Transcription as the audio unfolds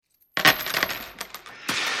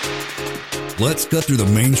Let's cut through the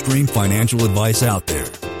mainstream financial advice out there.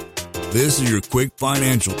 This is your quick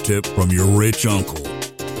financial tip from your rich uncle.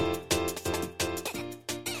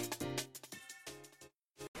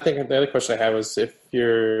 I think the other question I have is if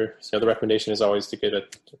the recommendation is always to get a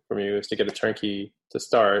turnkey to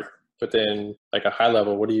start, but then like a high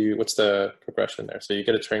level, what's the progression there? So you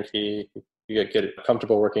get a turnkey, you get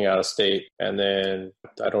comfortable working out of state, and then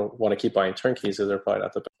I don't want to keep buying turnkeys because they're probably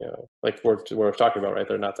not the, like we're talking about, right?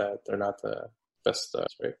 They're not the best,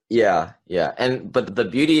 right? Yeah. But the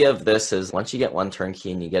beauty of this is once you get one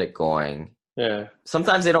turnkey and you get it going,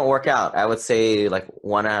 sometimes they don't work out. I would say like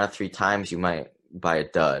 1 out of 3 times you might buy a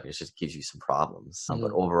dud. It just gives you some problems.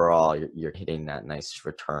 But overall, you're hitting that nice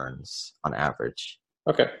returns on average.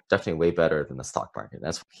 Okay. Definitely way better than the stock market.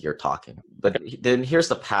 That's what you're talking. But then here's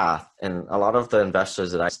the path. And a lot of the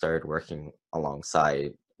investors that I started working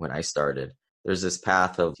alongside when I started, there's this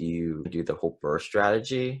path of you do the whole burst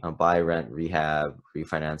strategy, buy, rent, rehab,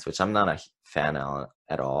 refinance, which I'm not a fan of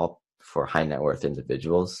at all for high net worth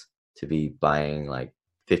individuals to be buying like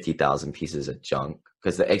 50,000 pieces of junk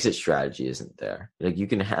because the exit strategy isn't there. Like you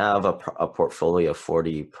can have a portfolio of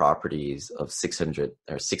 40 properties of $600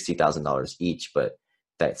 or $60,000 each, but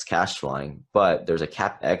that's cash flowing. But there's a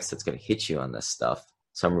CapEx that's going to hit you on this stuff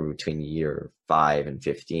somewhere between year 5 and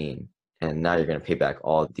 15. And now you're going to pay back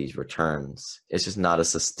all of these returns. It's just not a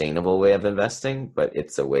sustainable way of investing, but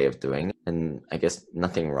it's a way of doing it. And I guess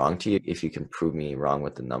nothing wrong to you if you can prove me wrong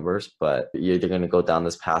with the numbers, but you're either going to go down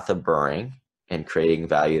this path of burring and creating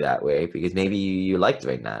value that way because maybe you like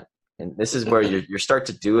doing that. And this is where you start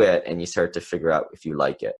to do it and you start to figure out if you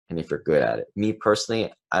like it and if you're good at it. Me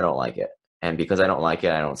personally, I don't like it. And because I don't like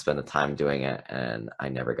it, I don't spend the time doing it and I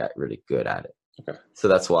never got really good at it. Okay. So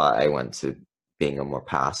that's why I went to being a more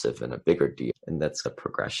passive and a bigger deal. And that's a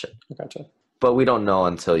progression. Gotcha. But we don't know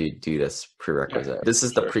until you do this prerequisite. Yeah, this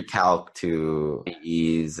is the pre-calc to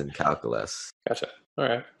ease and calculus. Gotcha. All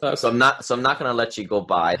right. So I'm not going to let you go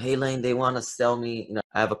buy, hey, Lane, they want to sell me,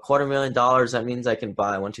 I have $250,000. That means I can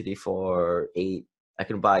buy 1, 2, 3, 4, 8. I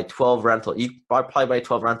can buy 12 rental. You probably buy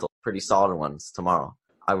 12 rental, pretty solid ones tomorrow.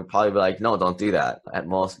 I would probably be like, no, don't do that. At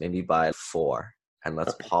most, maybe buy 4 and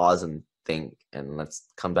let's pause and think and let's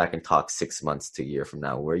come back and talk 6 months to a year from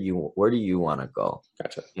now. Where do you want to go?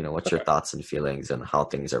 Gotcha. What's your thoughts and feelings and how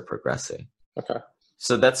things are progressing? Okay.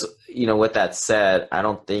 So that's, with that said, I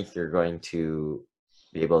don't think you're going to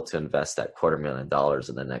be able to invest that $250,000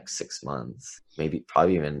 in the next 6 months,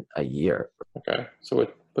 probably even a year. Okay. So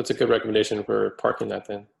what's a good recommendation for parking that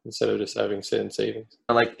then instead of just having sit in savings?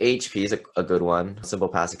 Like AHP is a good one.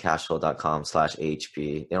 SimplePassiveCashflow.com/AHP.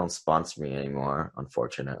 They don't sponsor me anymore,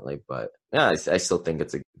 unfortunately, but yeah, I still think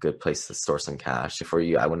it's a good place to store some cash. For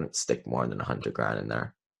you, I wouldn't stick more than $100,000 in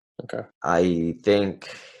there. Okay. I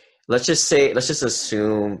think, let's just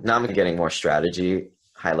assume, now I'm getting more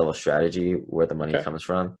high level strategy, where the money comes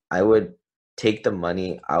from. I would take the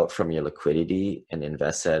money out from your liquidity and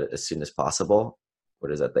invest it as soon as possible.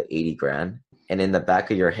 What is that, the $80,000? And in the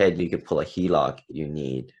back of your head, you could pull a HELOC you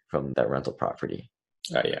need from that rental property.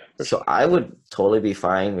 Yeah. So I would totally be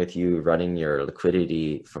fine with you running your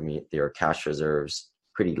liquidity from your cash reserves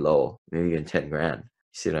pretty low, maybe even $10,000. You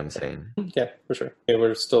see what I'm saying? Yeah, for sure. Yeah,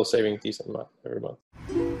 we're still saving a decent amount every month.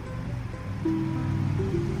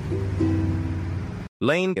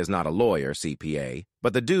 Lane is not a lawyer CPA,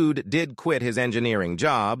 but the dude did quit his engineering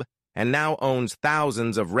job and now owns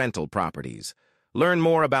thousands of rental properties. Learn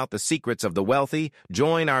more about the secrets of the wealthy.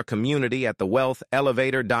 Join our community at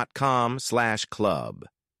thewealthelevator.com/club.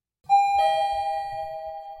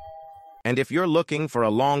 And if you're looking for a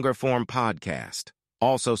longer form podcast,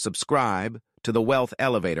 also subscribe to the Wealth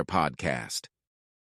Elevator podcast.